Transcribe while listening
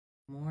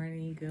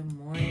Morning, good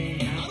morning.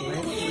 God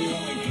bless you.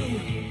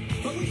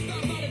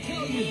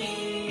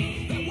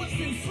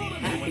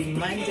 Happy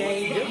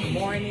Monday. Good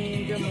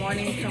morning. Good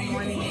morning. Come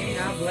on in.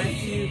 God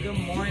bless you. Good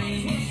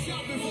morning.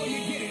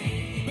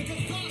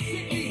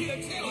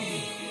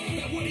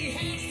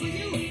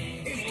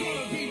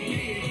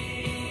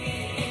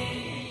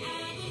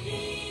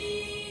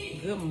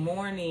 Good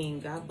morning.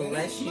 God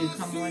bless you.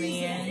 Come on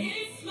in.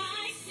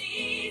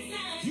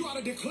 You ought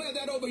to declare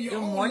that over your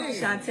Good morning,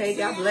 Shantae.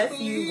 God bless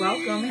you.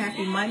 Welcome.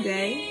 Happy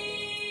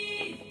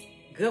Monday.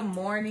 Good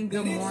morning.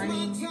 Good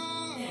morning.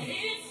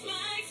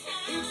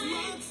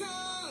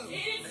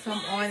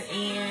 Come on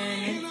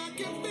in.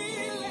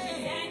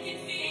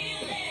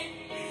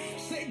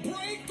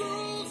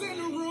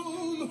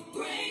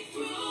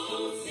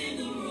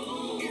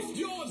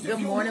 Good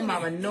morning,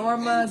 Mama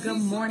Norma.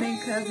 Good morning,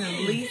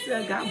 Cousin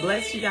Lisa. God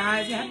bless you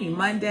guys. Happy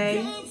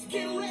Monday.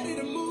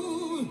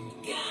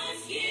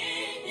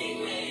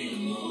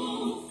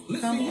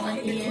 Come on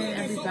in,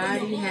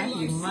 everybody.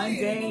 Happy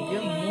Monday.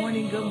 Good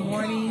morning. Good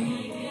morning.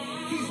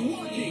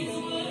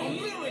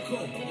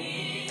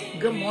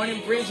 Good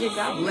morning, Bridget.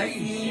 God bless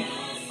you.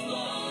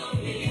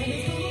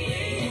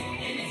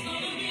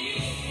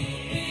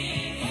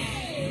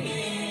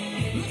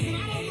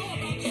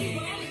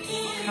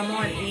 Come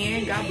on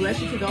in. God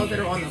bless you to those that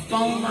are on the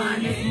phone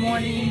line this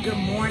morning. Good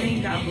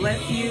morning. God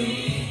bless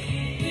you.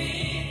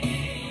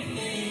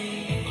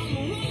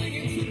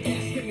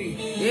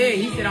 Yeah,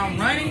 he said, I'm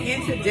running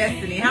into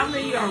destiny. How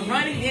many of you are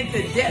running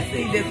into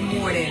destiny this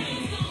morning?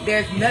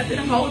 There's nothing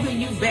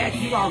holding you back.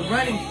 You are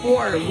running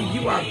forward.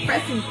 You are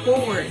pressing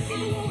forward.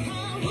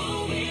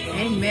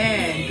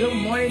 Amen. Good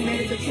morning,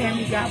 Minister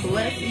Tammy. God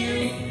bless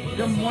you.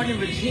 Good morning,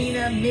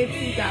 Regina,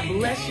 Mitzi. God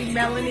bless you,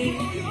 Melanie.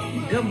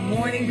 Good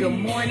morning. Good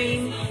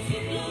morning.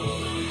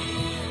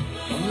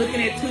 I'm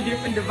looking at two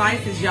different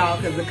devices, y'all,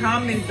 because the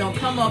comments don't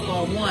come up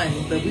on one.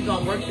 But we're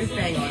going to work this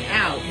thing on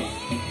out.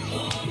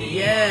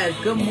 Yes.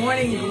 Good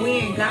morning,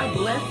 Gwen. God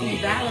bless you.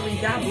 Valerie,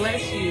 God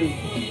bless you.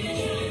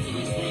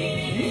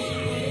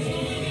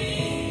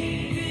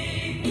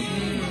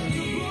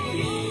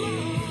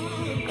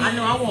 I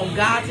know I want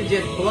God to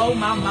just blow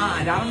my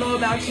mind. I don't know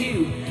about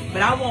you,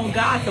 but I want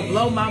God to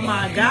blow my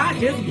mind. God,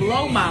 just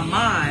blow my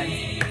mind.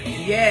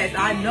 Yes,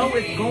 I know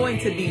it's going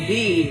to be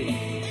big.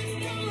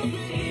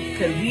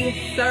 Because we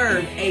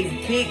serve a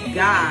big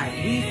God.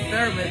 We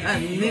serve an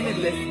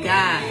unlimited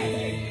God.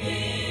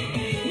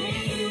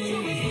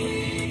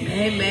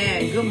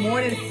 Amen. Good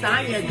morning,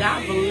 Sonia.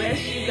 God bless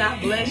you.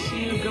 God bless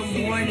you. Good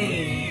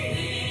morning.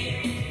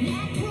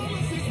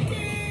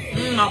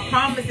 My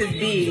promise is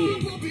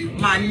big.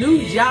 My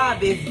new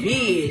job is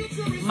big.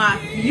 My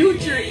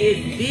future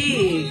is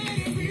big.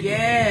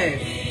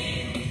 Yes.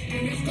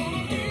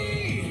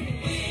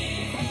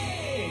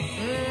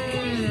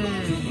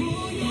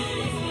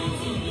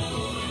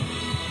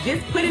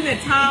 Just put in the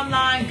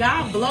timeline,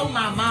 God blow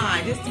my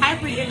mind. Just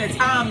type it in the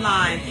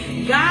timeline.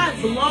 God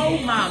blow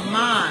my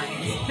mind.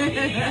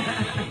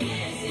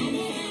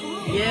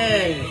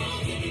 Yes.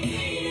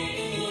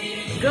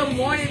 Good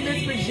morning,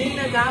 Miss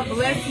Regina. God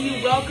bless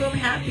you. Welcome.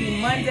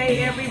 Happy Monday,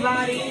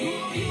 everybody.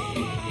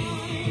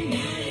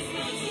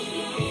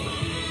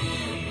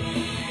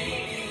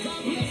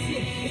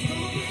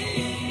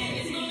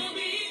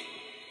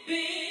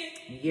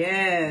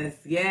 Yes,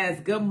 yes.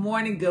 Good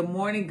morning, good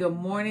morning, good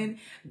morning.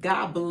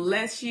 God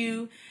bless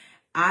you.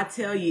 I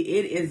tell you,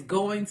 it is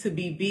going to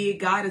be big.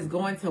 God is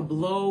going to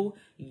blow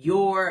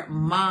your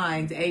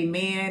mind.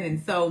 Amen.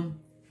 And so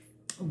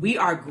we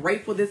are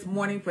grateful this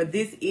morning, for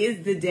this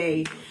is the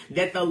day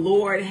that the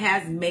Lord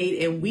has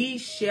made, and we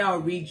shall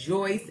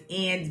rejoice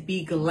and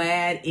be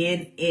glad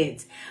in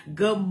it.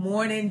 Good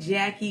morning,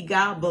 Jackie.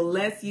 God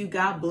bless you.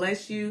 God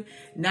bless you.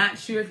 Not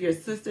sure if your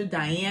sister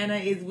Diana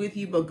is with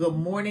you, but good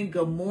morning.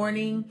 Good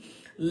morning.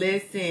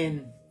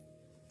 Listen,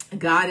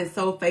 God is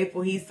so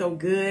faithful. He's so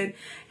good.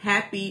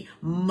 Happy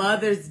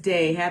Mother's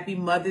Day. Happy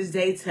Mother's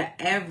Day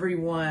to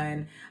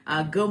everyone.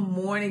 Good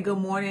morning. Good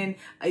morning,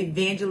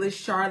 Evangelist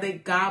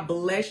Charlotte. God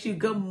bless you.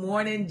 Good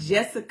morning,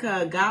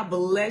 Jessica. God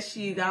bless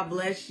you. God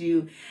bless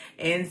you.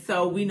 And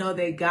so we know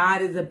that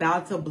God is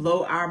about to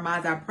blow our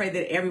minds. I pray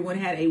that everyone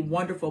had a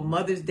wonderful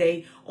Mother's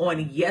Day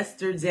on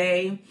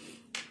yesterday.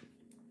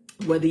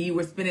 Whether you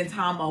were spending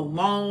time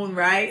alone,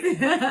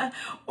 right?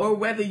 Or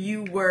whether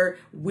you were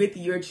with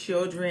your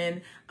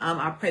children.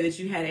 I pray that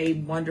you had a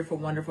wonderful,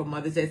 wonderful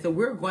Mother's Day. So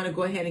we're going to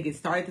go ahead and get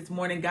started this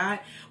morning, God.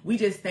 We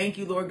just thank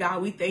you, Lord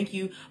God. We thank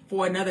you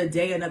for another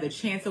day, another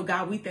chance, oh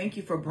God. We thank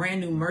you for brand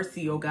new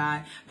mercy, oh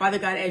God. Father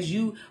God, as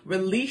you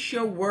release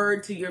your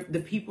word to the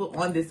people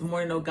on this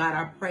morning, oh God,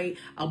 I pray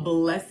a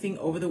blessing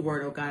over the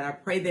word, oh God. I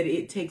pray that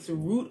it takes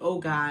root, oh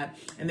God,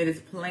 and that it's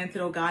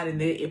planted, oh God,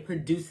 and that it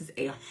produces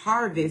a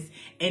harvest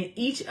in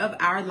each of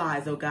our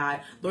lives, oh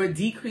God. Lord,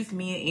 decrease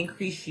me and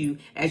increase you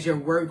as your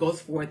word goes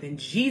forth. In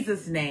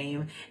Jesus'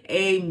 name,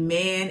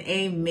 amen,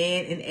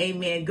 amen, and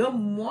amen. Good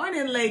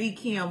morning, Lady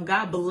Kim.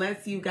 God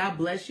bless you. God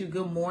bless you.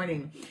 Good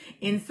morning.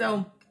 And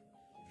so,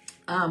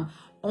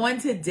 on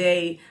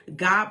today,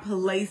 God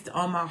placed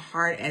on my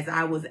heart as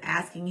I was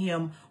asking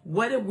him,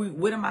 what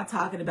am I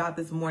talking about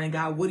this morning,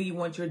 God? What do you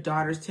want your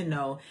daughters to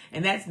know?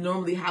 And that's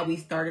normally how we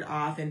started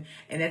off. And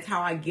that's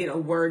how I get a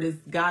word is,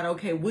 God,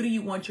 okay, what do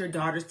you want your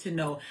daughters to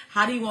know?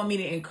 How do you want me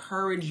to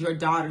encourage your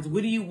daughters?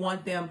 What do you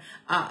want them,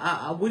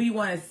 what do you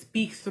want to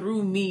speak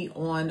through me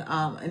on,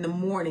 in the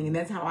morning? And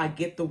that's how I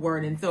get the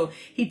word. And so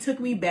he took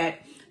me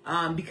back,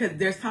 because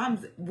there's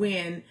times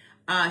when,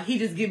 he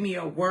just give me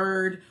a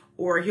word,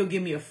 or he'll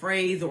give me a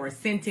phrase or a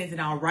sentence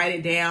and I'll write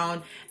it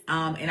down.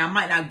 And I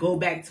might not go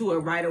back to it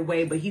right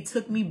away, but he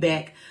took me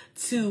back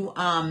to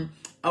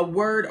a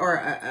word or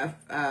a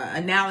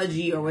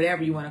analogy or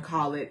whatever you want to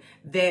call it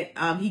that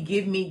he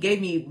gave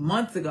me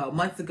months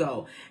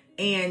ago.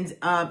 And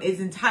it's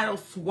entitled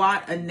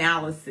SWOT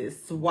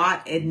analysis.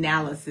 SWOT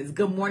analysis.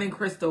 Good morning,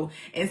 Crystal.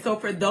 And so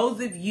for those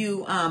of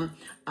you,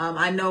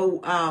 I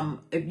know,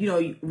 if you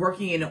know,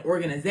 working in an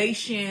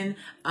organization,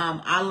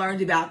 I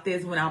learned about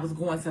this when I was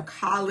going to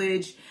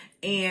college.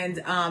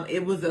 And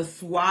it was a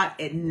SWOT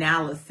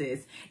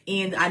analysis.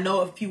 And I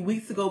know a few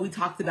weeks ago we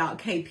talked about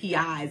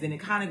KPIs, and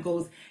it kind of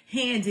goes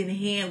hand in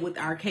hand with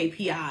our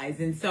KPIs.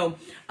 And so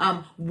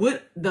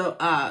what the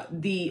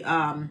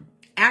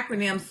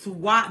acronym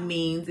SWOT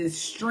means is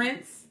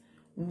strengths,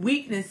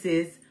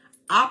 weaknesses,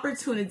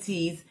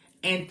 opportunities,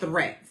 and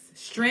threats.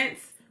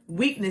 Strengths,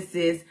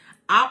 weaknesses,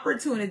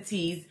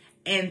 opportunities,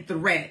 and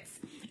threats.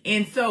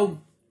 And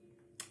so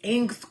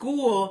in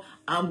school,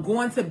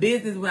 going to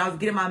business, when I was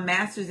getting my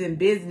master's in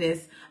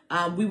business,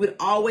 we would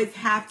always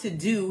have to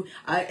do,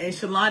 and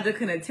Shalonda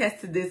can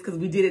attest to this because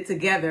we did it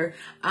together.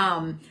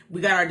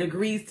 We got our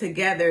degrees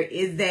together,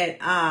 is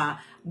that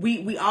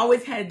we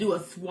always had to do a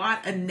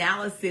SWOT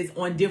analysis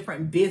on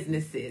different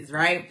businesses,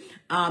 right?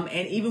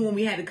 And even when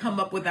we had to come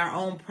up with our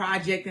own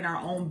project and our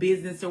own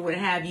business or what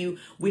have you,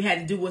 we had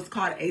to do what's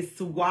called a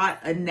SWOT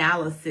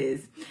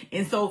analysis.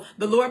 And so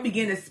the Lord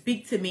began to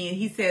speak to me, and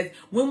he says,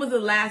 when was the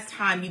last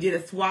time you did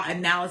a SWOT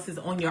analysis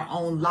on your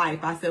own life?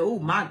 I said, oh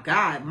my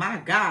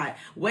God,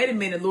 wait a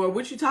minute, Lord,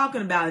 what you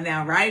talking about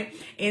now, right?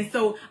 And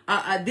so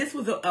this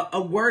was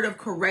a word of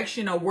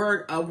correction, a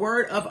word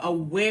of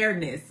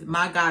awareness,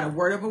 my God, a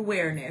word of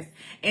awareness.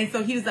 And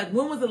so he was like,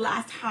 when was the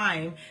last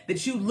time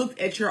that you looked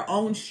at your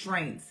own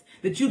strengths,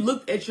 that you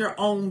looked at your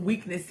own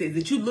weaknesses,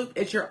 that you looked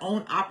at your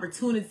own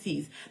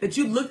opportunities, that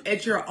you looked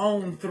at your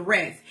own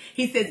threats?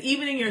 He says,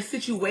 even in your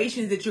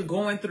situations that you're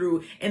going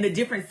through and the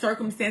different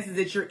circumstances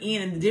that you're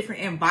in and the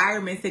different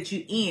environments that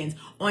you're in,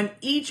 on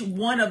each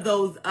one of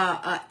those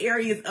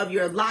areas of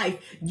your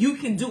life, you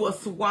can do a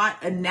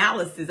SWOT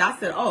analysis. I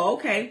said, oh,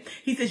 okay.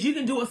 He says, you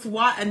can do a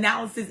SWOT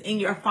analysis in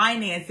your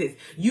finances.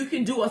 You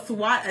can do a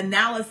SWOT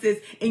analysis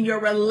in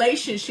your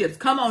relationships.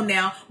 Come on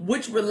now.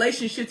 Which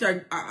relationships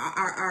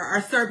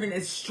are serving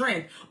as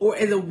strength, or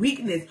as a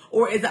weakness,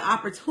 or as an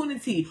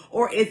opportunity,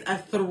 or as a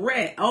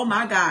threat? Oh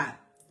my God.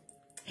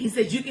 He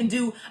said you can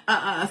do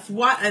a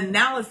SWOT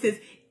analysis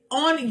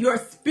on your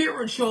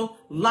spiritual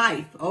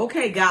life.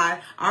 Okay,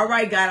 God. All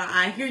right, God.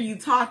 I hear you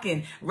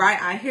talking, right?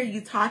 I hear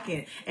you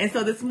talking. And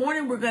so this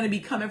morning we're going to be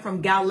coming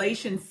from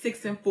Galatians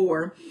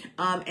 6:4.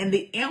 And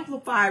the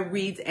Amplified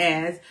reads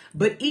as,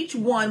 but each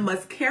one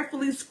must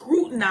carefully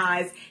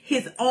scrutinize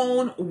his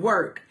own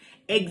work,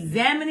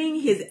 examining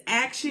his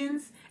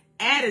actions,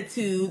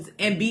 attitudes,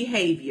 and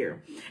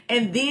behavior.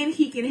 And then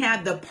he can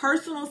have the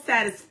personal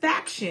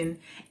satisfaction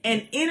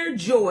and inner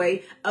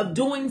joy of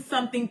doing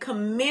something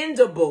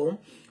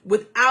commendable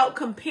without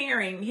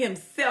comparing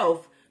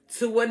himself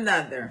to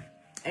another.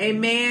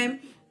 Amen.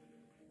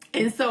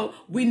 And so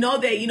we know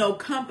that, you know,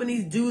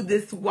 companies do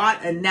this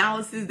SWOT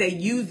analysis. They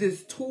use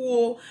this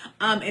tool,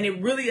 and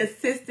it really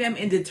assists them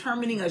in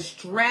determining a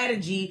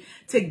strategy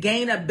to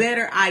gain a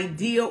better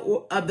idea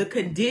of the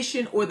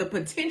condition or the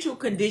potential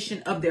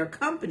condition of their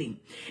company.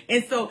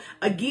 And so,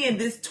 again,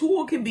 this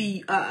tool can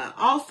be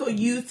also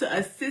used to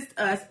assist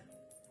us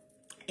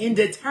in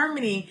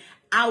determining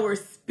our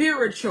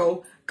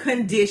spiritual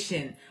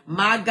condition.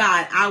 My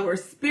God, our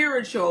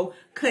spiritual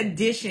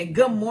condition.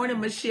 Good morning,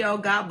 Michelle.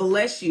 God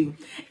bless you.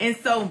 And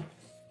so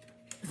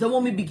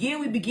when we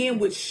begin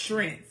with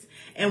strengths.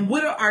 And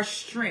what are our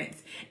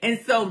strengths?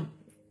 And so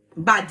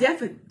by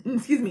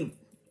definition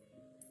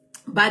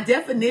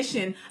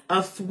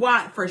of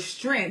SWOT for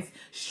strengths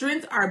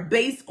are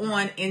based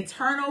on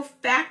internal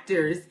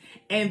factors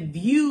and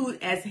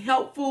viewed as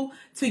helpful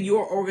to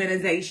your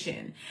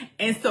organization.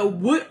 And so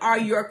what are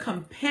your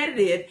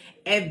competitive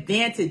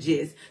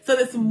advantages? So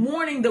this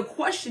morning, the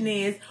question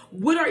is,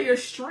 what are your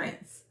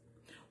strengths?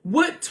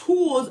 What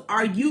tools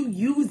are you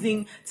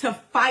using to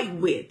fight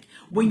with?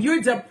 When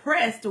you're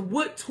depressed,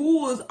 what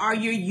tools are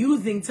you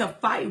using to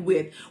fight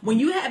with? When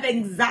you have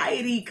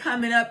anxiety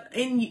coming up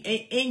in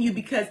you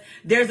because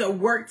there's a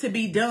work to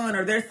be done,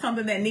 or there's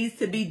something that needs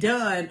to be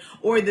done,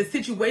 or the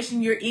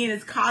situation you're in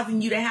is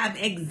causing you to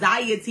have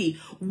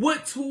anxiety,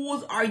 what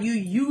tools are you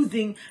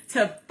using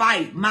to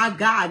fight? My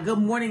God, good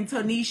morning,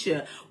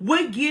 Tanisha.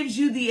 What gives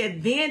you the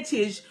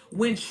advantage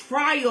when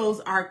trials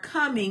are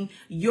coming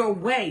your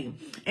way?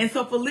 And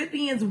so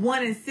Philippians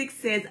 1:6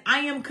 says, I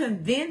am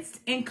convinced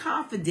and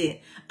confident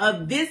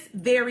of this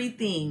very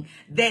thing,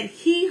 that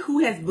he who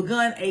has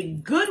begun a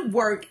good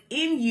work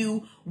in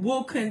you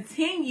will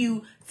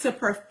continue to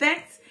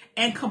perfect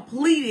and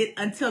complete it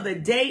until the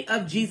day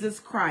of Jesus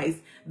Christ,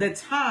 the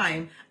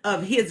time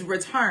of his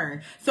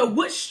return. So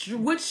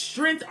which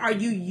strength are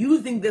you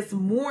using this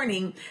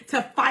morning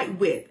to fight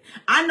with?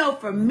 I know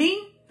for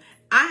me,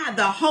 I have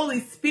the Holy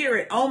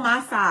Spirit on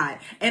my side,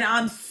 and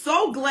I'm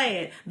so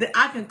glad that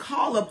I can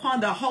call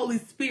upon the Holy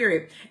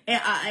Spirit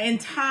in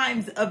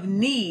times of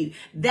need.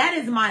 That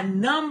is my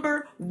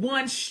number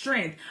one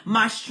strength.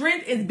 My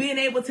strength is being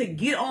able to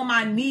get on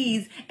my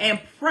knees and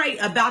pray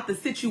about the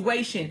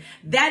situation.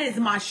 That is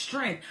my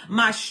strength.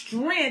 My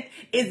strength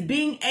is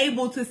being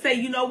able to say,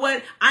 you know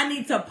what? I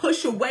need to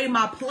push away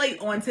my plate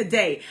on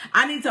today.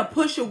 I need to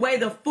push away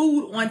the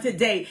food on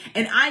today,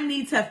 and I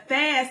need to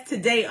fast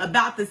today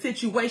about the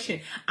situation.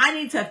 I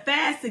need to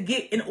fast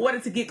in order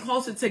to get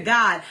closer to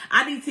God.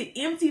 I need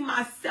to empty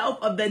myself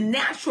of the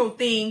natural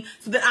thing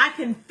so that I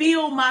can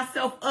fill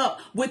myself up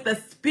with the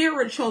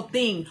spiritual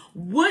thing.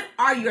 What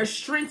are your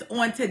strengths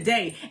on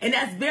today? And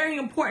that's very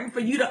important for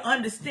you to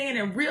understand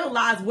and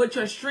realize what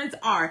your strengths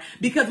are,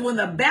 because when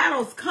the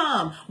battles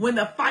come, when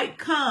the fight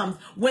comes,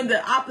 when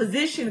the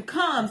opposition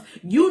comes,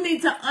 you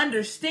need to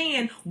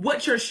understand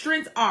what your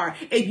strengths are.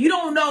 If you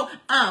don't know,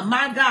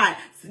 my God,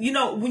 you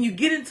know, when you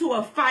get into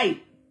a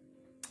fight,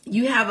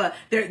 you have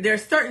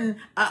there's certain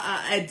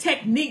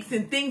techniques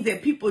and things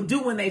that people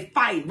do when they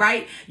fight,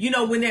 right? You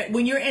know,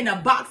 when you're in a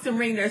boxing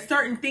ring, there's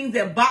certain things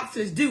that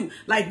boxers do.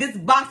 Like this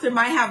boxer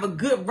might have a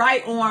good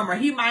right arm, or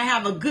he might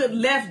have a good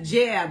left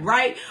jab,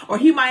 right? Or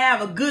he might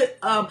have a good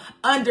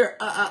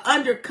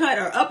undercut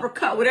or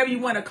uppercut, whatever you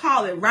want to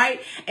call it,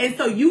 right? And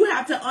so you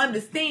have to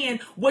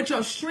understand what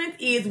your strength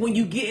is when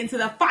you get into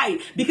the fight,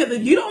 because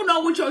if you don't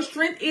know what your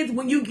strength is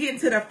when you get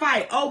into the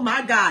fight, oh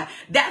my God,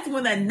 that's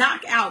when the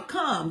knockout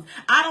comes.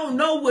 I don't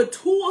know what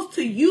tools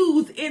to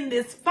use in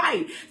this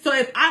fight. So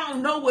if I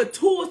don't know what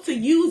tools to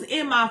use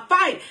in my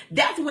fight,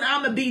 that's when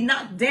I'm going to be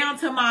knocked down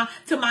to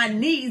my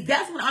knees.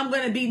 That's when I'm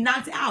going to be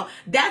knocked out.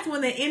 That's when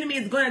the enemy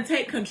is going to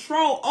take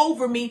control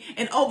over me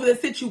and over the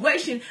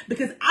situation,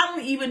 because I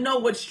don't even know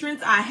what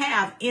strength I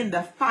have in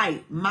the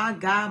fight. My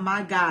God,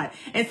 my God.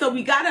 And so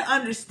we got to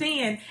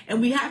understand, and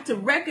we have to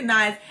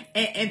recognize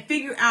and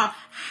figure out,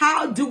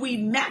 how do we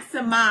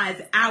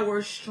maximize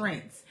our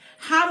strengths?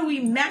 How do we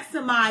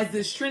maximize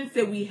the strengths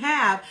that we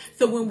have,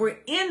 so when we're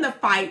in the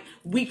fight,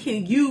 we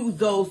can use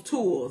those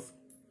tools?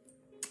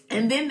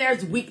 And then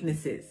there's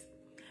weaknesses.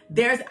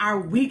 There's our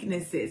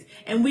weaknesses.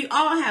 And we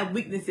all have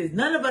weaknesses.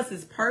 None of us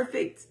is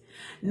perfect.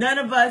 None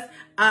of us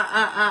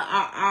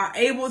are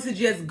able to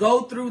just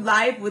go through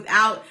life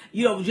without,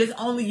 you know, just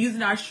only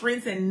using our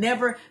strengths and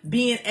never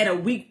being at a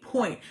weak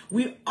point.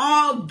 We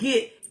all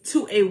get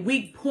to a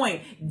weak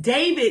point.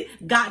 David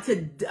got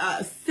to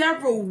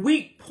several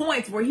weak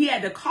points where he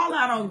had to call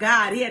out on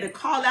God. He had to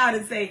call out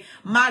and say,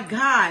 my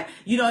God,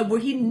 you know, where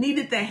he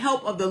needed the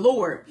help of the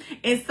Lord.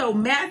 And so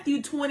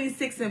Matthew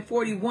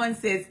 26:41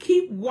 says,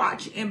 keep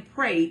watch and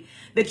pray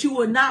that you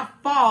will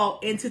not fall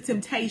into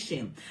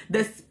temptation.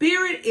 The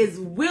spirit is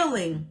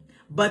willing,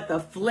 but the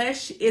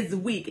flesh is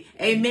weak.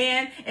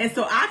 Amen. And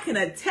so I can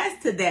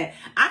attest to that.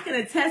 I can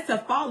attest to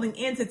falling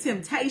into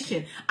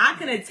temptation. I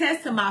can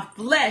attest to my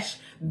flesh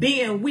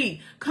being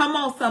weak. Come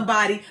on,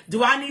 somebody.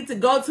 Do I need to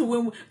go to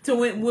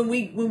when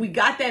we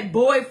got that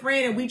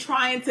boyfriend and we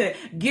trying to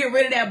get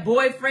rid of that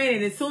boyfriend,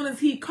 and as soon as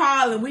he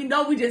called and we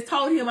know we just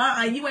told him,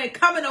 you ain't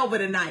coming over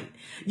tonight.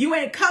 You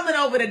ain't coming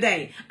over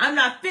today. I'm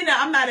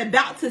not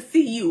about to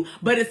see you.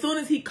 But as soon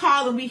as he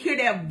called and we hear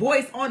that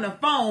voice on the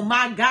phone,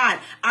 my God,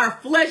 our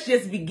flesh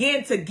just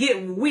began to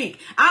get weak.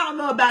 I don't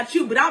know about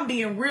you, but I'm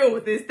being real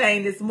with this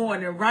thing this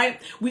morning, right?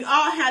 We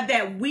all have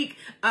that weak,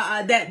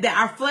 that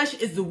our flesh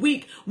is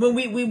weak when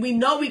we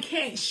know we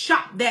can't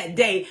shop that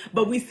day,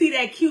 but we see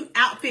that cute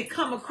outfit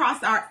come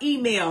across our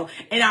email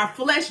and our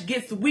flesh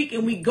gets weak,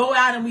 and we go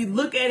out and we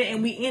look at it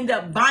and we end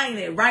up buying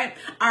it, right?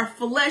 Our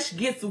flesh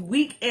gets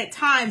weak at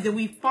times and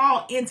we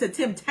fall into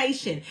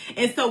temptation.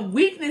 And so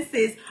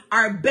weaknesses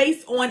are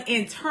based on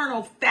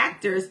internal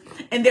factors,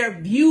 and they're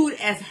viewed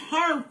as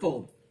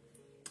harmful.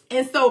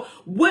 And so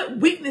what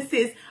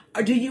weaknesses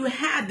do you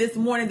have this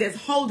morning that's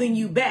holding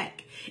you back?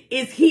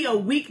 Is he a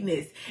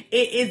weakness?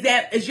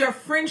 Is your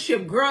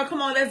friendship, girl,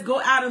 come on, let's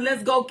go out and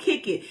let's go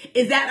kick it?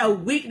 Is that a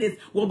weakness?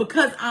 Well,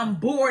 because I'm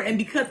bored and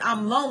because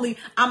I'm lonely,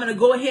 I'm going to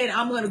go ahead and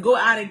I'm going to go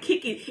out and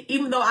kick it.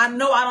 Even though I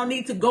know I don't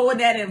need to go in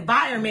that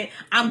environment,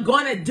 I'm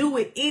going to do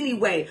it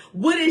anyway.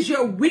 What is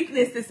your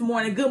weakness this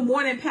morning? Good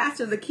morning,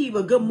 Pastor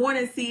Zakiva. Good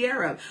morning,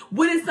 Sierra.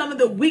 What is some of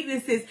the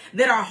weaknesses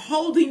that are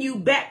holding you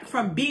back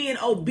from being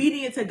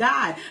obedient to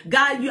God?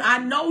 God, I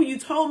know you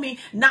told me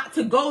not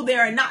to go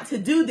there and not to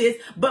do this,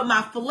 but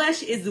my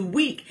flesh is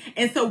weak.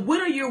 And so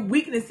what are your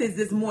weaknesses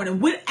this morning?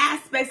 What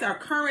aspects are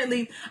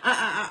currently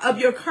of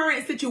your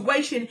current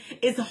situation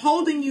is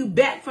holding you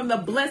back from the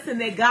blessing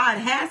that God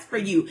has for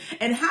you?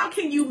 And how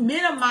can you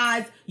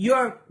minimize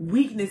your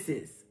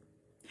weaknesses?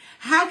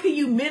 How can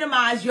you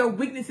minimize your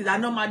weaknesses? I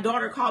know my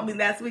daughter called me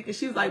last week and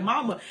she was like,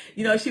 Mama,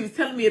 she was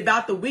telling me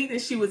about the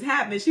weakness she was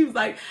having. She was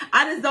like,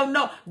 I just don't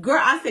know. Girl,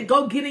 I said,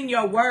 go get in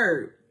your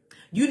word.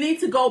 You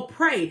need to go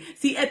pray.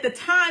 See, at the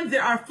times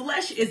that our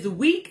flesh is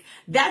weak,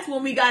 that's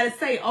when we got to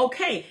say,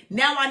 okay,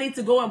 now I need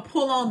to go and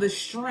pull on the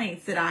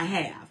strengths that I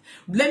have.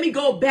 Let me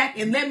go back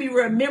and let me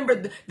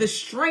remember the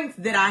strengths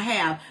that I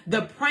have,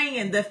 the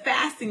praying, the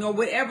fasting, or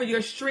whatever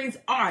your strengths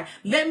are.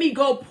 Let me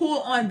go pull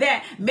on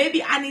that.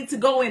 Maybe I need to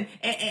go and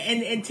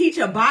teach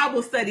a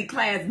Bible study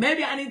class.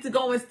 Maybe I need to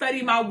go and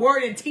study my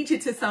word and teach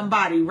it to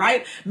somebody,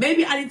 right?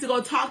 Maybe I need to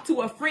go talk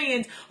to a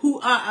friend who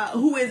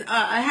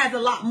has a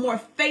lot more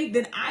faith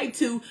than I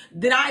do,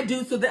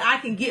 so that I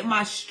can get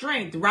my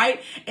strength,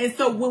 right? And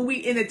so when we,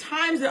 in the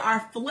times that our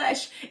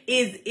flesh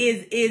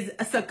is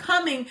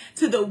succumbing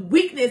to the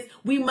weakness,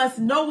 we must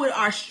know what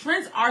our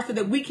strengths are so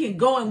that we can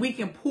go and we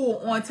can pull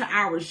onto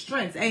our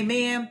strengths.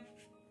 Amen.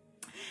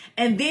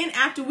 And then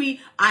after we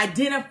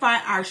identify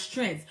our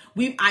strengths,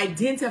 we've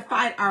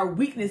identified our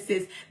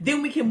weaknesses,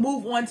 then we can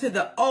move on to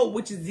the O,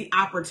 which is the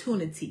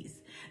opportunities.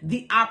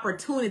 The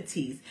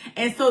opportunities.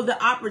 And so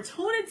the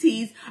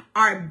opportunities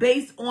are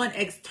based on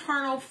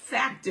external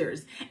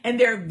factors and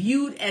they're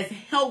viewed as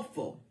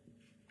helpful.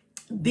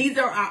 These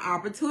are our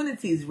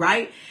opportunities,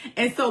 right?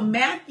 And so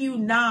Matthew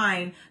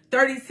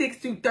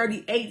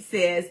 9:36-38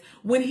 says,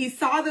 when he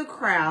saw the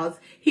crowds,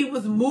 he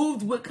was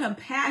moved with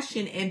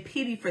compassion and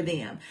pity for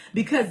them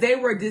because they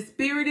were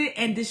dispirited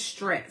and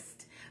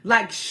distressed,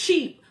 like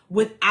sheep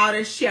without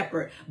a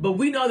shepherd. But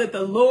we know that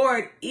the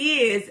Lord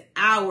is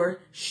our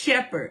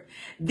shepherd.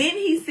 Then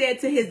he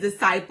said to his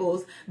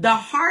disciples, the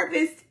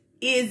harvest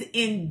is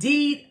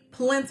indeed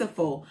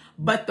plentiful,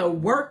 but the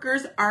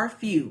workers are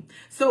few.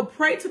 So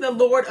pray to the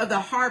Lord of the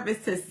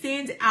harvest to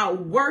send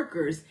out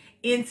workers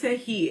into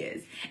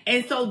his.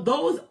 And so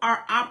those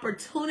are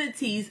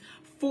opportunities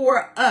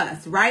for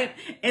us, right?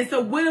 And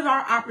so what are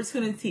our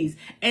opportunities?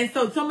 And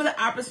so some of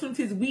the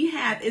opportunities we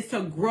have is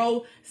to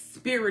grow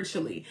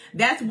spiritually.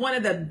 That's one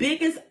of the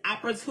biggest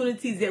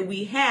opportunities that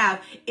we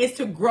have, is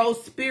to grow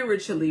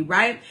spiritually,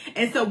 right?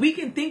 And so we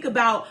can think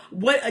about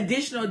what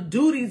additional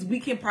duties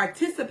we can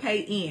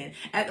participate in.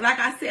 And like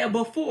I said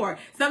before,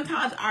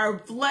 sometimes our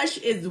flesh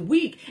is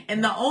weak,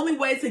 and the only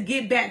way to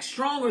get back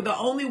stronger, the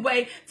only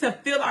way to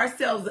fill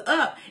ourselves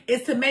up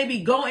is to maybe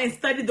go and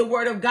study the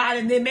word of God,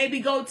 and then maybe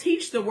go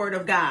teach the word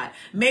of God.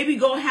 Maybe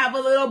go have a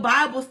little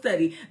Bible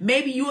study.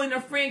 Maybe you and a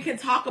friend can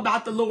talk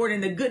about the Lord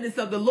and the goodness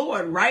of the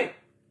Lord, right?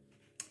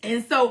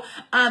 And so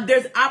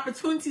there's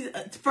opportunities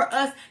for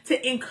us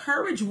to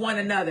encourage one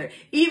another.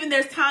 Even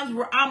there's times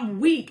where I'm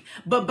weak,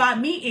 but by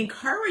me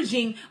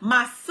encouraging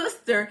my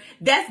sister,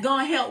 that's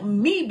going to help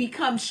me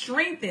become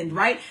strengthened,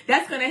 right?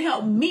 That's going to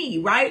help me,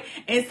 right?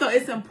 And so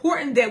it's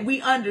important that we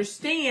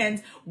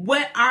understand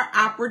what our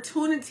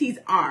opportunities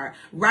are,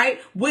 right?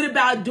 What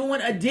about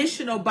doing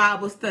additional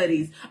Bible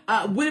studies?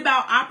 What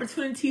about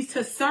opportunities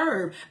to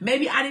serve?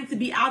 Maybe I need to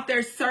be out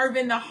there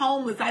serving the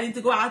homeless. I need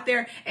to go out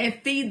there and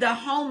feed the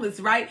homeless,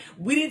 right?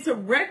 We need to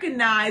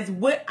recognize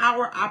what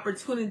our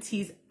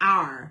opportunities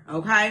are,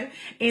 okay?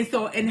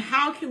 And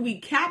how can we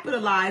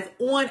capitalize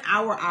on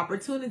our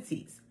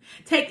opportunities?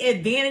 Take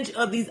advantage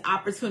of these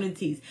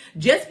opportunities.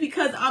 Just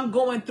because I'm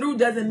going through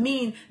doesn't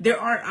mean there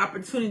aren't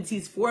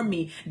opportunities for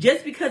me.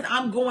 Just because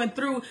I'm going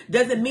through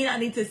doesn't mean I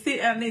need to sit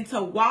and I need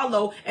to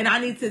wallow and I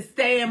need to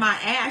stay in my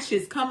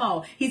ashes. Come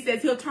on. He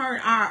says he'll turn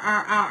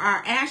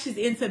our ashes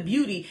into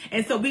beauty.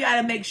 And so we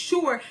got to make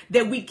sure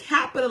that we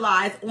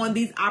capitalize on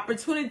these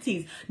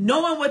opportunities.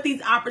 Knowing what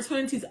these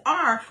opportunities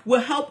are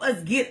will help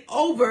us get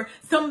over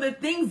some of the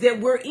things that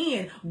we're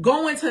in.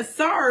 Going to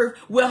serve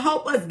will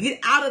help us get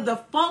out of the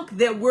funk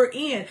that we're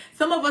in.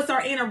 Some of us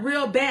are in a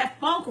real bad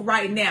funk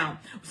right now.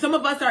 Some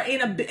of us are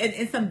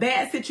in some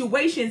bad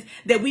situations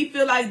that we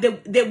feel like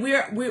that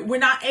we're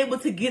not able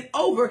to get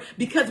over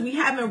because we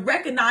haven't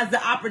recognized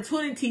the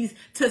opportunities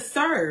to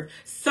serve.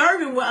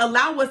 Serving will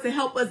allow us to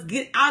help us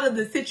get out of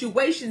the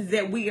situations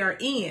that we are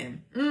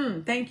in.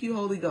 Thank you,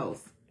 Holy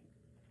Ghost.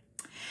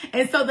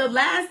 And so the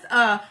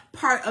last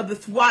part of the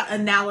SWOT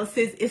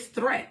analysis is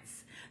threats.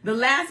 The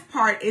last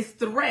part is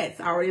threats.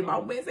 Already my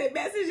Wednesday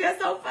message,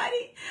 that's so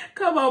funny.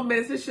 Come on,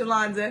 Minister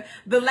Shalonda.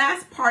 The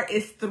last part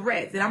is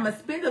threats. And I'm going to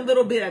spend a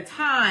little bit of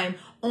time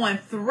on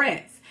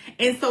threats.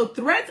 And so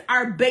threats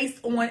are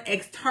based on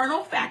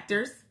external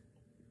factors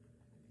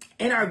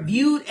and are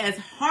viewed as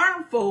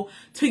harmful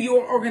to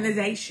your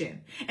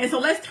organization. And so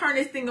let's turn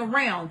this thing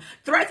around.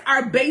 Threats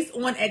are based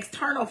on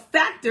external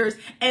factors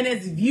and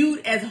is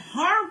viewed as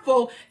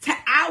harmful to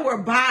our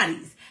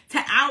bodies,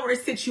 to our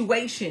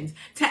situations,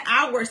 to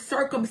our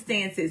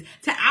circumstances,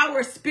 to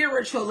our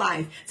spiritual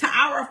life, to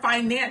our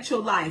financial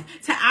life,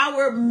 to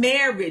our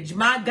marriage,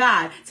 my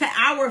God, to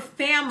our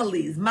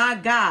families, my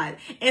God.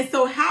 And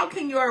so how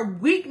can your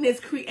weakness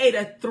create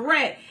a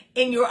threat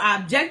in your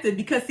objective?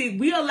 Because see,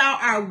 we allow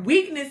our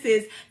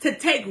weaknesses to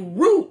take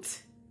root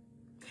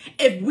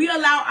If we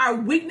allow our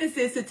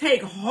weaknesses to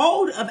take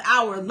hold of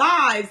our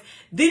lives,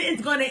 then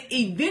it's going to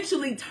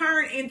eventually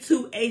turn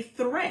into a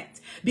threat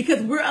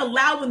because we're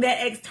allowing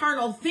that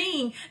external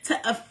thing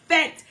to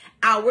affect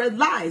our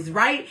lives,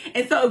 right?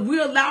 And so if we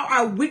allow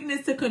our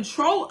weakness to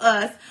control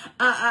us,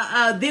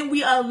 then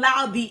we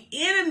allow the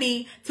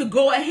enemy to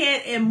go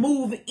ahead and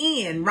move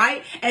in,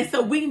 right? And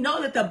so we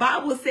know that the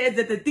Bible says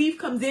that the thief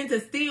comes in to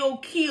steal,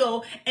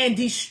 kill, and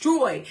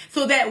destroy.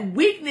 So that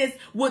weakness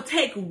will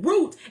take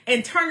root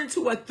and turn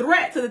into a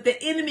threat so that the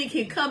enemy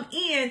can come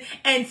in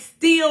and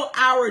steal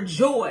our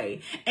joy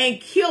and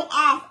kill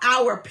off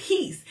our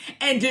peace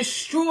and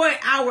destroy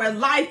our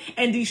life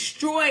and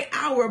destroy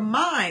our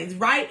minds,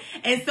 right?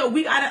 And so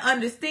we got to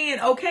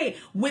understand, okay,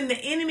 when the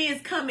enemy is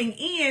coming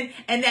in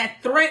and that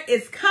threat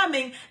is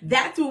coming,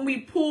 that's when we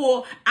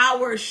pull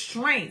our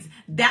strengths.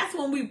 That's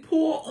when we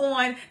pull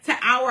on to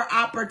our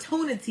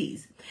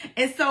opportunities.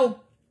 And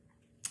so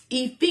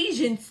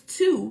Ephesians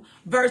 2,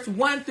 verse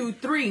 1 through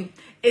 3,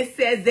 it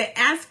says that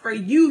as for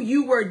you,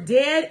 you were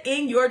dead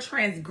in your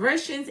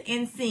transgressions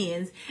and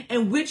sins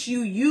in which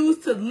you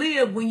used to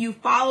live when you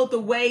followed the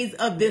ways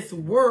of this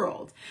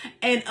world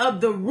and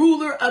of the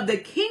ruler of the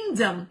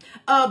kingdom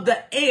of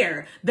the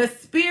air, the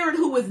spirit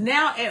who is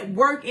now at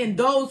work in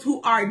those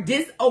who are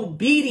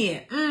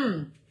disobedient.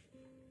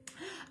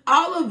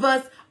 All of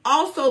us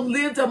also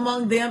lived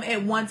among them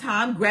at one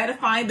time,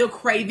 gratifying the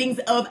cravings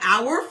of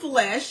our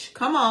flesh,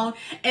 come on,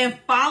 and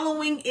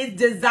following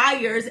its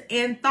desires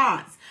and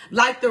thoughts.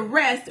 Like the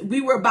rest,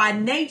 we were by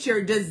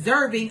nature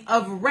deserving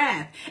of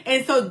wrath.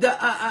 And so the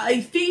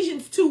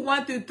Ephesians 2,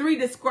 1 through 3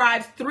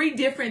 describes three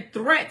different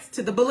threats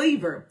to the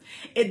believer.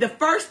 The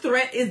first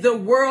threat is the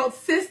world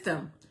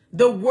system.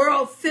 The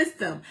world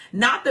system,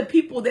 not the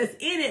people that's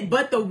in it,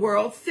 but the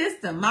world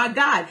system. My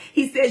God,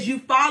 he says you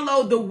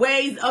follow the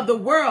ways of the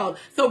world.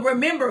 So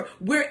remember,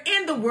 we're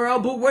in the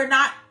world, but we're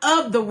not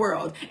of the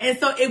world. And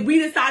so if we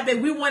decide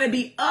that we want to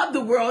be of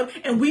the world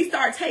and we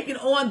start taking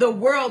on the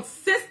world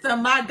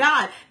system, my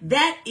God,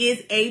 that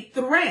is a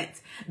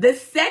threat. The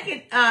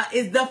second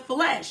is the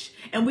flesh.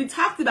 And we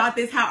talked about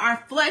this, how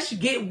our flesh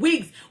get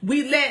weak.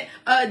 We let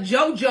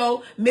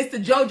Mr.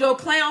 Jojo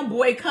Clown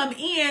Boy come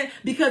in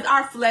because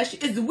our flesh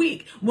is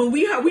weak. When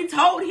we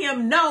told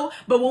him no,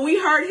 but when we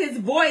heard his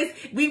voice,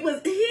 we was,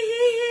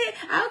 okay,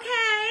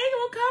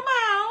 well, come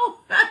on.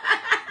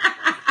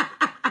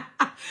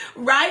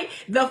 Right?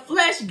 The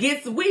flesh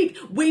gets weak.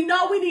 We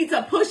know we need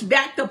to push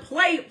back the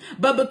plate,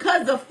 but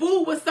because the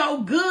food was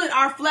so good,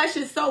 our flesh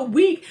is so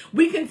weak,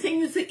 we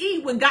continue to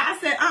eat. When God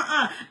said,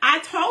 I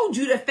told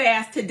you to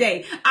fast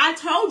today. I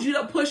told you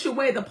to push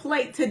away the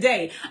plate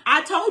today.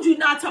 I told you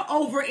not to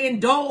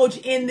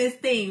overindulge in this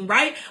thing,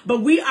 right?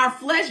 But our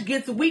flesh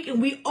gets weak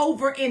and we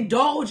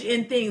overindulge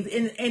in things,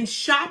 in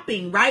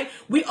shopping, right?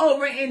 We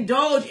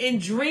overindulge in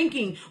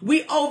drinking.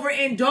 We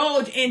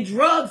overindulge in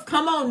drugs.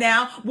 Come on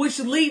now, which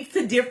leads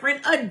to different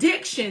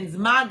addictions,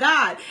 my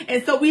God.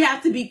 And so we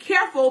have to be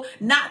careful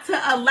not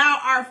to allow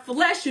our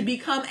flesh to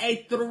become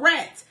a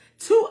threat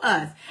to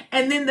us.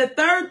 And then the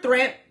third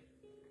threat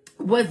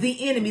was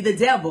the enemy, the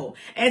devil.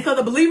 And so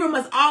the believer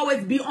must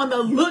always be on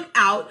the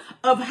lookout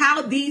of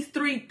how these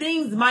three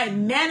things might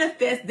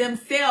manifest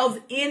themselves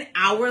in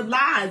our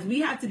lives.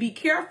 We have to be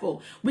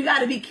careful. We got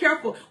to be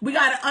careful. We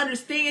got to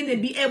understand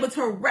and be able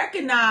to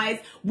recognize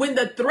when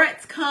the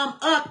threats come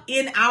up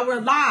in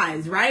our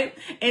lives, right?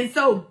 And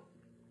so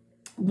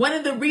one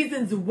of the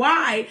reasons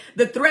why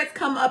the threats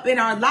come up in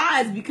our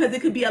lives, because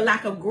it could be a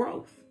lack of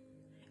growth.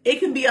 It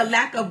can be a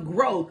lack of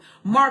growth.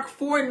 Mark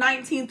 4,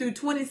 19 through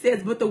 20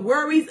 says, but the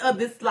worries of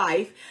this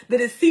life, the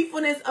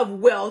deceitfulness of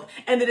wealth,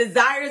 and the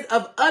desires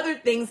of other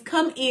things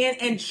come in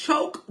and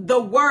choke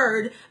the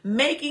word,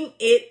 making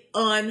it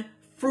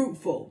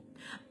unfruitful.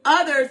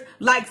 Others,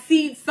 like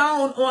seed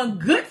sown on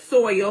good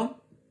soil,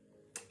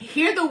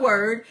 hear the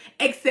word,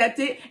 accept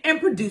it,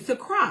 and produce a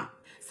crop.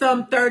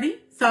 Some 30,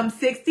 some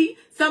 60,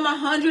 some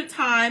 100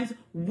 times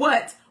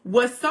what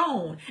was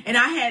sown. And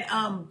I had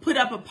put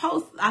up a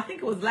post, I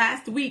think it was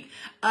last week,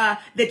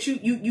 that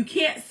you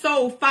can't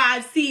sow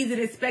 5 seeds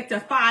and expect a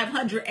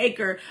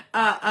 500-acre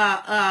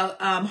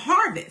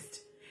harvest.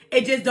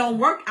 It just don't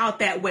work out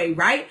that way,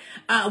 right?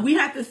 We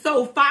have to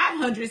sow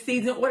 500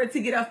 seeds in order to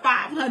get a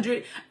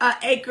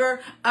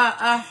 500-acre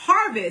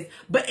harvest.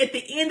 But at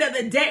the end of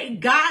the day,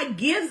 God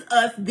gives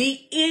us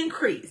the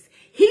increase.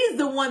 He's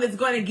the one that's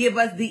going to give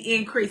us the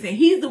increase, and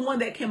he's the one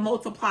that can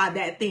multiply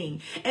that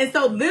thing. And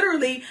so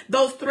literally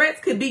those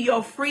threats could be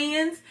your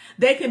friends.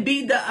 They can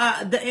be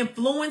the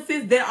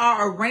influences that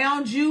are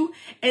around you.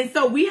 And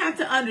so we have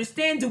to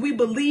understand, do we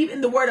believe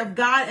in the word of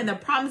God and the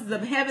promises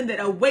of heaven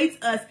that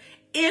awaits us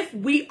if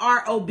we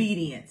are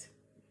obedient?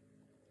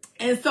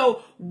 And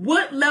so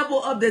what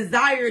level of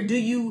desire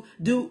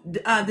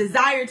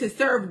desire to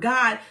serve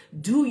God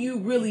do you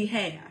really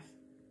have?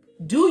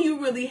 Do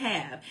you really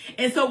have?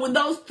 And so when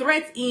those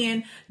threats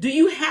end, do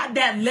you have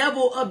that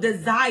level of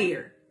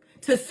desire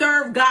to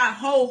serve God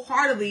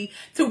wholeheartedly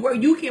to where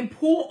you can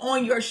pull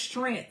on your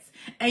strengths?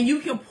 And you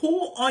can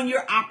pull on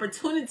your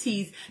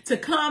opportunities to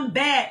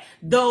combat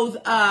those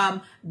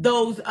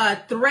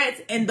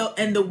threats and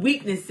the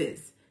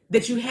weaknesses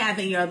that you have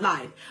in your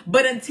life.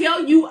 But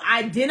until you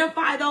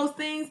identify those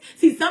things,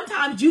 see,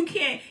 sometimes you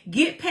can't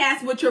get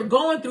past what you're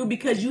going through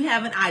because you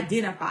haven't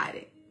identified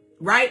it.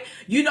 Right?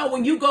 You know,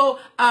 when you go,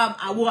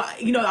 I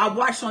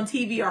watched on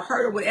TV or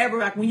heard or whatever,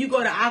 like when you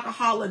go to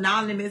Alcohol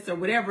Anonymous or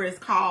whatever it's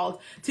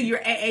called, to your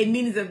AA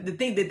meetings, of the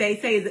thing that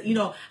they say is, you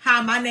know,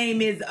 hi, my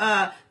name is,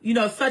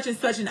 such and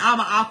such, and I'm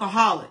an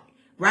alcoholic,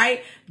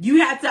 right?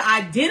 You have to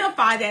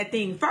identify that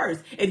thing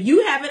first. If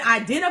you haven't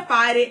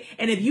identified it,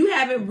 and if you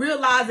haven't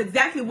realized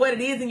exactly what it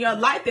is in your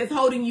life that's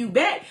holding you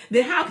back,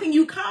 then how can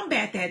you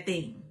combat that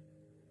thing?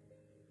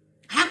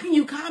 How can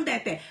you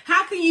combat that?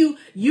 How can you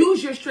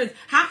use your strength?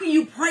 How can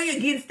you pray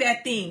against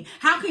that thing?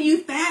 How can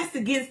you fast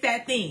against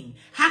that thing?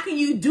 How can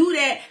you do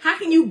that? How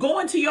can you go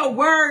into your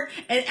word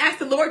and ask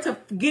the Lord to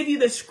give you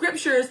the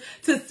scriptures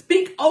to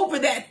speak over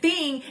that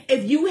thing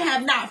if you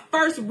have not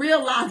first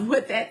realized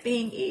what that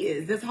thing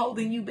is that's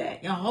holding you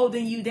back and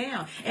holding you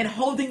down and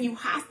holding you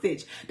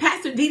hostage?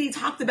 Pastor Didi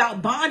talked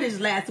about bondage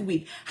last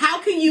week.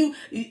 How can you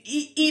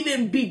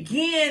even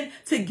begin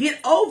to get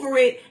over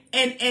it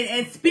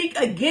and speak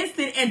against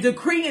it and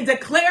decree and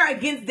declare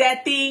against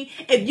that thing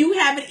if you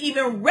haven't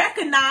even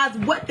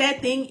recognized what that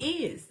thing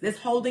is that's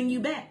holding you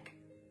back?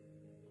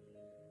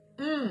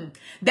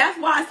 That's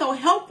why it's so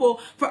helpful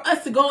for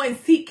us to go and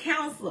seek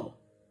counsel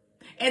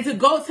and to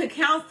go to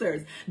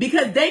counselors,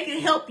 because they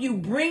can help you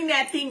bring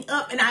that thing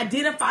up and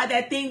identify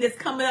that thing that's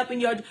coming up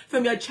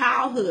from your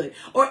childhood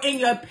or in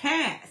your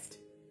past.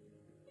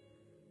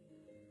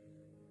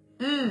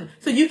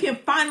 So you can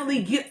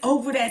finally get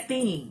over that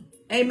thing.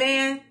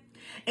 Amen.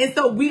 And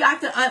so we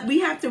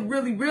have to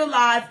really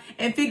realize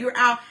and figure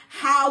out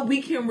how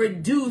we can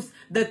reduce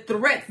the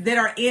threats that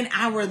are in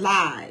our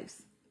lives.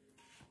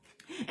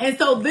 And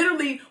so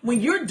literally,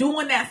 when you're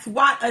doing that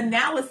SWOT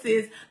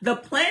analysis, the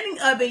planning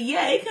of it,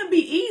 it can be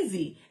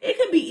easy. It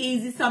can be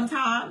easy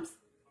sometimes.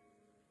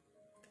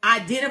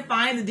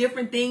 Identifying the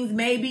different things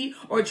maybe,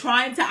 or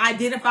trying to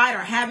identify it, or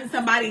having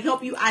somebody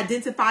help you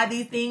identify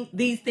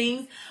these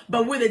things.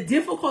 But where the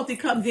difficulty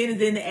comes in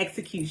is in the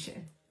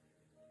execution.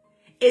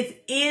 It's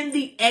in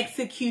the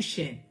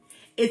execution.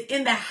 It's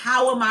in the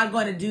how am I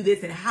going to do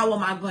this and how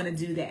am I going to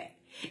do that.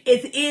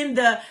 It's in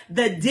the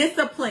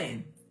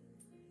discipline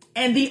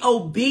and the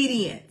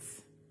obedience.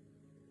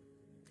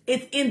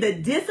 It's in the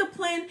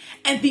discipline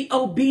and the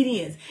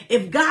obedience.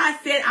 If God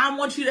said, I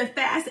want you to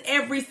fast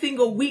every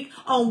single week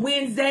on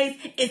Wednesdays,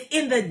 it's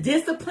in the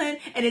discipline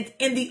and it's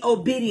in the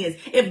obedience.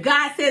 If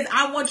God says,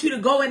 I want you to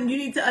go and you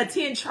need to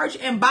attend church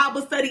and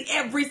Bible study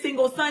every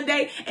single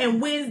Sunday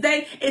and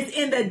Wednesday, it's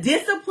in the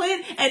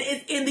discipline and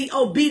it's in the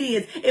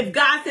obedience. If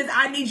God says,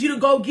 I need you to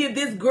go give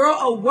this girl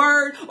a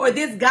word or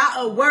this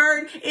guy a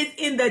word, it's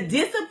in the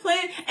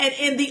discipline and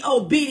in the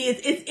obedience.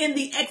 It's in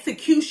the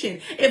execution.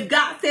 If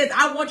God says,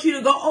 I want you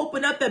to go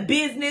open up the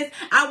business,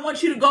 I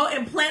want you to go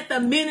and plant the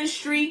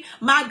ministry,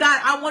 my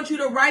God, I want you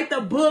to write the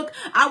book,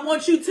 I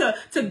want you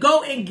to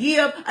go and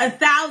give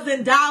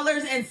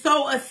 $1,000 and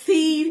sow a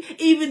seed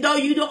even though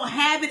you don't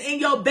have it in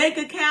your bank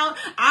account,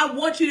 I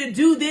want you to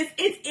do this.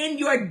 It's in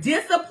your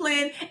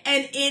discipline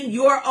and in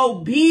your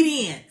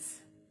obedience.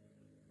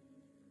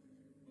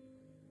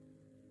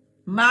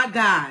 My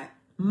God,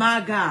 my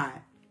God.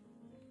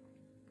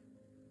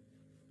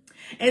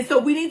 And so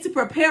we need to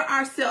prepare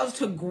ourselves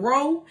to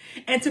grow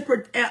and to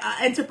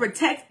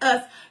protect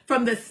us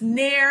from the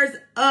snares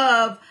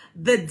of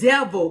the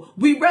devil.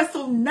 We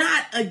wrestle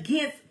not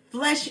against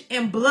flesh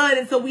and blood.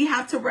 And so we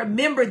have to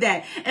remember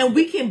that. And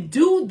we can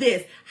do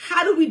this.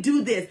 How do we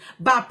do this?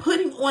 By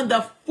putting on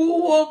the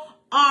full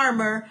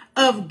armor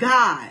of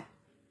God.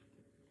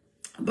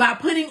 By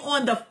putting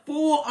on the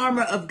full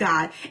armor of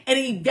God and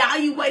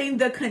evaluating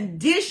the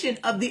condition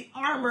of the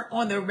armor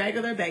on a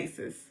regular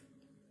basis.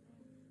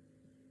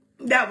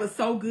 That was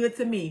so good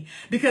to me,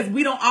 because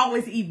we don't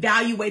always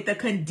evaluate the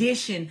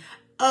condition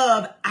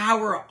of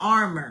our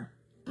armor.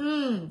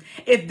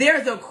 If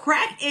there's a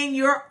crack in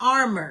your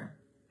armor,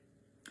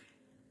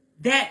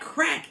 that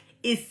crack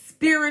is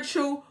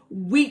spiritual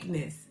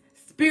weakness,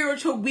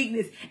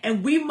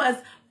 and we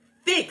must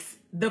fix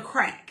the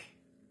crack.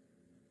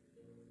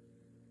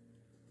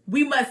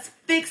 We must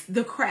fix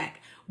the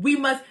crack. We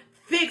must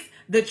fix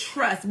the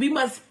trust. We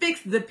must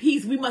fix the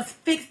peace. We must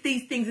fix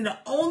these things. And the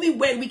only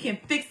way we can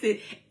fix it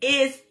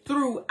is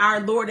through our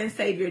Lord and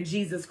Savior,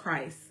 Jesus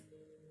Christ.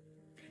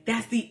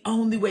 That's the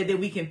only way that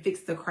we can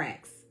fix the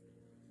cracks.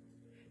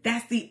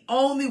 That's the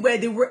only way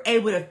that we're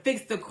able to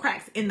fix the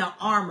cracks in the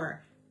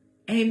armor.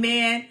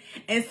 Amen.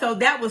 And so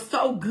that was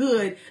so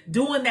good,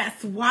 doing that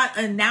SWOT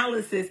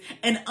analysis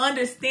and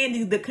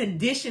understanding the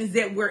conditions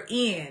that we're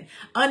in,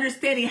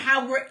 understanding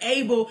how we're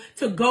able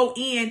to go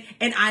in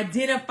and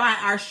identify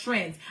our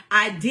strengths,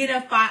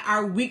 identify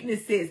our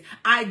weaknesses,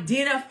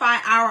 identify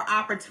our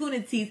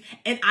opportunities,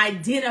 and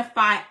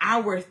identify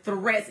our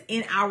threats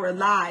in our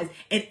lives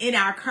and in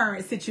our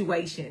current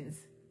situations.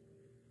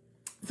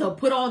 So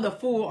put on the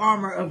full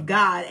armor of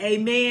God.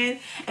 Amen.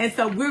 And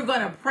so we're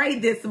going to pray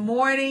this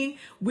morning.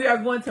 We are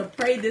going to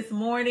pray this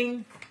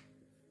morning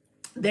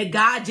that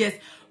God just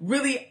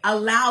really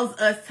allows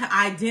us to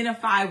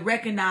identify,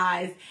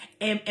 recognize,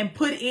 and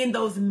put in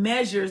those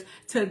measures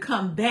to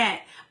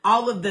combat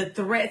all of the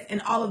threats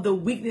and all of the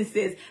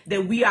weaknesses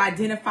that we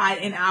identified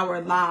in our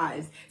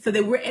lives, so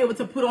that we're able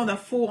to put on the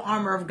full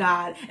armor of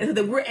God, and so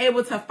that we're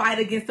able to fight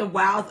against the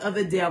wiles of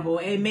the devil.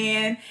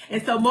 Amen.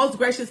 And so, most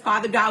gracious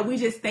Father God, we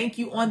just thank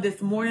you on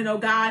this morning, oh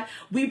God.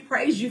 We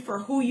praise you for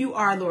who you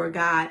are, Lord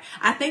God.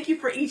 I thank you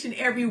for each and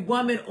every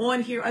woman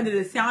on here under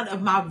the sound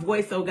of my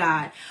voice, oh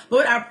God.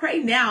 Lord, I pray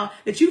now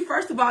that you,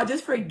 first of all,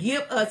 just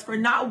forgive us for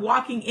not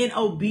walking in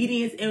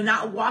obedience and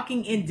not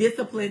walking in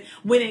discipline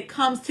when it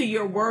comes to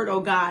your word, oh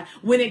God.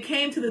 When it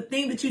came to the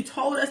thing that you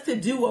told us to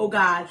do, oh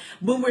God,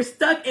 when we're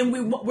stuck and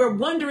we're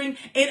wandering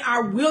in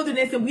our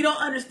wilderness and we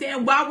don't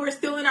understand why we're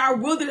still in our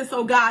wilderness,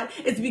 oh God,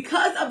 it's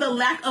because of the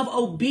lack of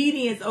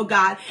obedience, oh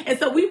God. And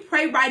so we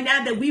pray right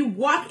now that we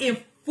walk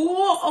in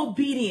full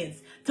obedience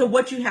to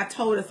what you have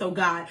told us, oh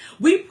God.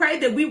 We pray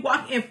that we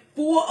walk in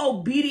full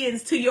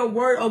obedience to your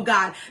word, oh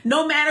God.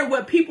 No matter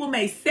what people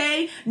may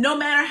say, no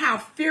matter how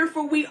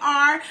fearful we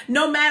are,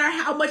 no matter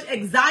how much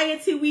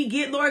anxiety we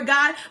get, Lord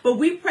God, but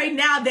we pray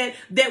now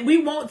that we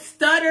won't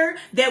stutter,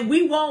 that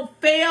we won't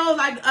fail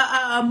like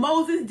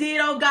Moses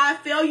did, oh God,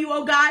 fail you,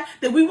 oh God,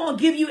 that we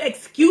won't give you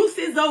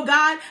excuses, oh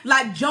God,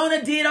 like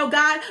Jonah did, oh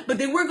God, but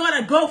that we're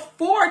going to go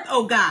forth,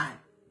 oh God.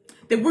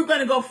 That we're going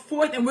to go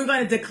forth and we're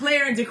going to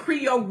declare and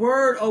decree your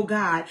word, oh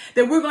God.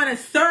 That we're going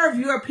to serve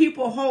your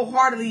people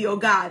wholeheartedly, oh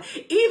God.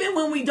 Even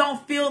when we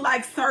don't feel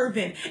like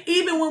serving.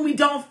 Even when we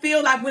don't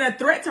feel like when the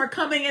threats are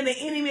coming and the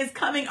enemy is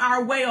coming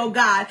our way, oh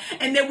God.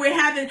 And that we're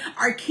having,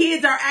 our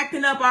kids are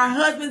acting up, our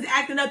husbands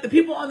acting up, the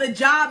people on the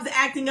jobs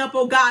acting up,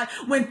 oh God.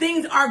 When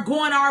things are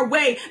going our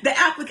way, the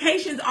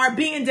applications are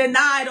being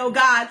denied, oh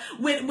God.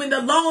 When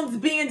the loans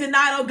being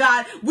denied, oh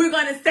God, we're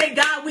going to say,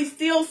 God, we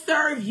still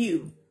serve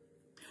you.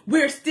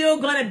 We're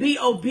still going to be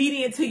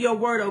obedient to your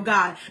word, oh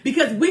God,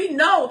 because we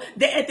know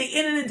that at the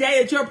end of the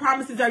day that your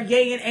promises are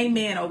yea and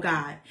amen, oh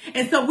God.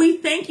 And so we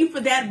thank you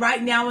for that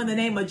right now in the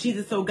name of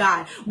Jesus, oh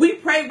God. We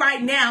pray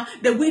right now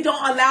that we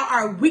don't allow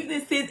our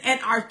weaknesses and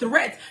our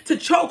threats to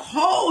choke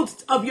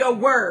hold of your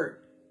word,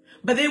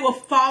 but they will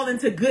fall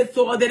into good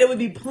soil, that it would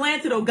be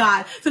planted, oh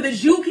God, so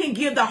that you can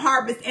give the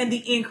harvest and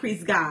the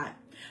increase, God.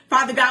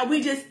 Father God,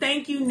 we just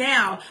thank you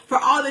now for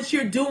all that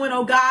you're doing,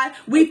 oh God.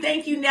 We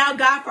thank you now,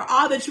 God, for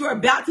all that you're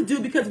about to do,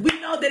 because we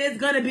know that it's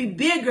going to be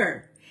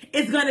bigger.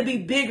 It's going to be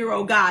bigger,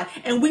 oh God.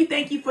 And we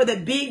thank you for the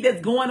big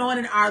that's going on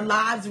in our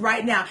lives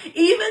right now.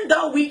 Even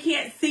though we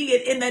can't see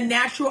it in the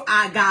natural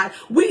eye, God,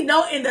 we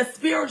know in the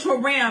spiritual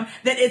realm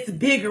that it's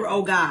bigger,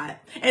 oh God.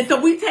 And so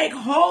we take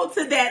hold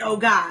to that, oh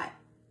God.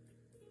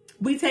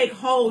 We take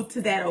hold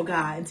to that, oh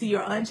God, into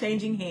your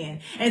unchanging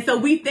hand. And so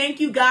we thank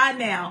you, God,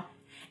 now.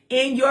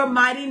 In your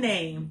mighty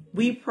name,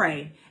 we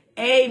pray.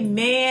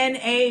 Amen,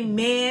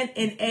 amen,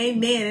 and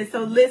amen. And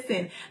so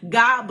listen,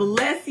 God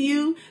bless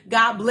you.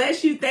 God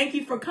bless you. Thank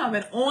you for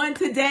coming on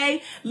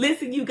today.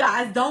 Listen, you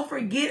guys, don't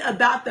forget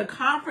about the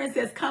conference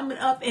that's coming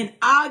up in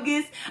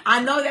August.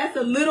 I know that's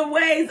a little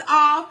ways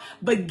off,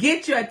 but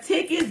get your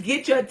tickets.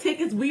 Get your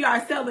tickets. We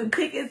are selling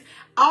tickets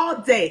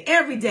all day,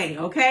 every day,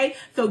 okay?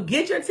 So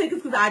get your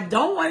tickets, because I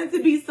don't want it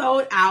to be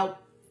sold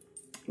out.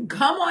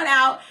 Come on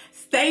out.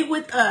 Stay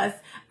with us.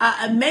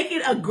 Make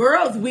it a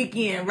girls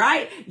weekend,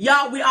 right?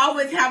 Y'all, we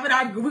always having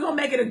we're going to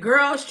make it a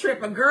girls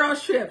trip.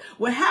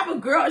 We'll have a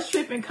girls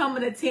trip and come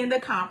and attend the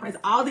conference.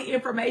 All the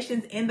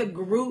information's in the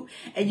group,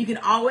 and you can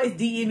always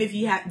DM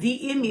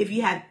me if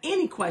you have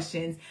any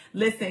questions.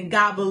 Listen,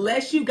 God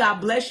bless you. God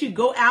bless you.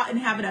 Go out and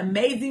have an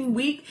amazing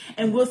week,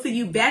 and we'll see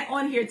you back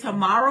on here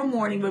tomorrow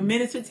morning where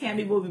Minister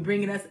Tammy will be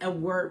bringing us a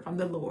word from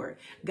the Lord.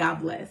 God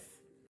bless.